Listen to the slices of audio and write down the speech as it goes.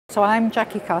So I'm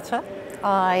Jackie Carter.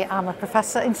 I am a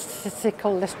professor in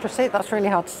statistical literacy, that's really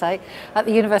hard to say, at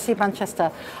the University of Manchester.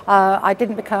 I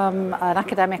didn't become an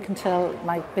academic until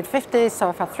my mid-50s, so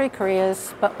I've had 3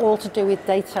 careers, but all to do with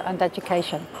data and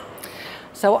education.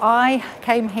 So I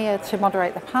came here to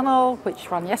moderate the panel,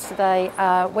 which ran yesterday,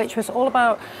 which was all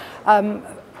about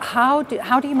how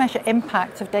do you measure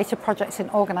impact of data projects in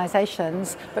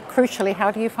organisations, but crucially,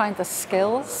 how do you find the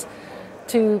skills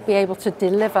to be able to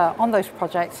deliver on those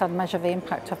projects and measure the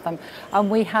impact of them.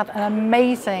 And we had an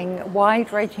amazing,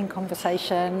 wide-ranging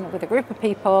conversation with a group of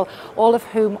people, all of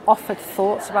whom offered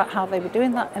thoughts about how they were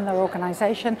doing that in their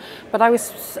organisation. But I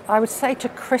would say, to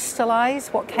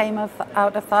crystallise what came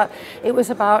out of that, it was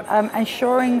about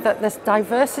ensuring that there's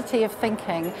diversity of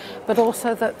thinking, but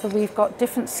also that we've got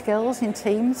different skills in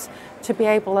teams to be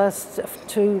able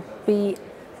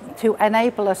to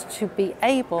enable us to be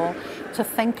able to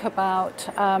think about,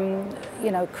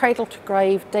 cradle to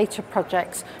grave data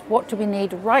projects. What do we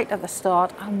need right at the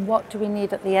start, and what do we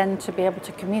need at the end to be able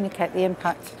to communicate the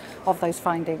impact of those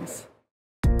findings?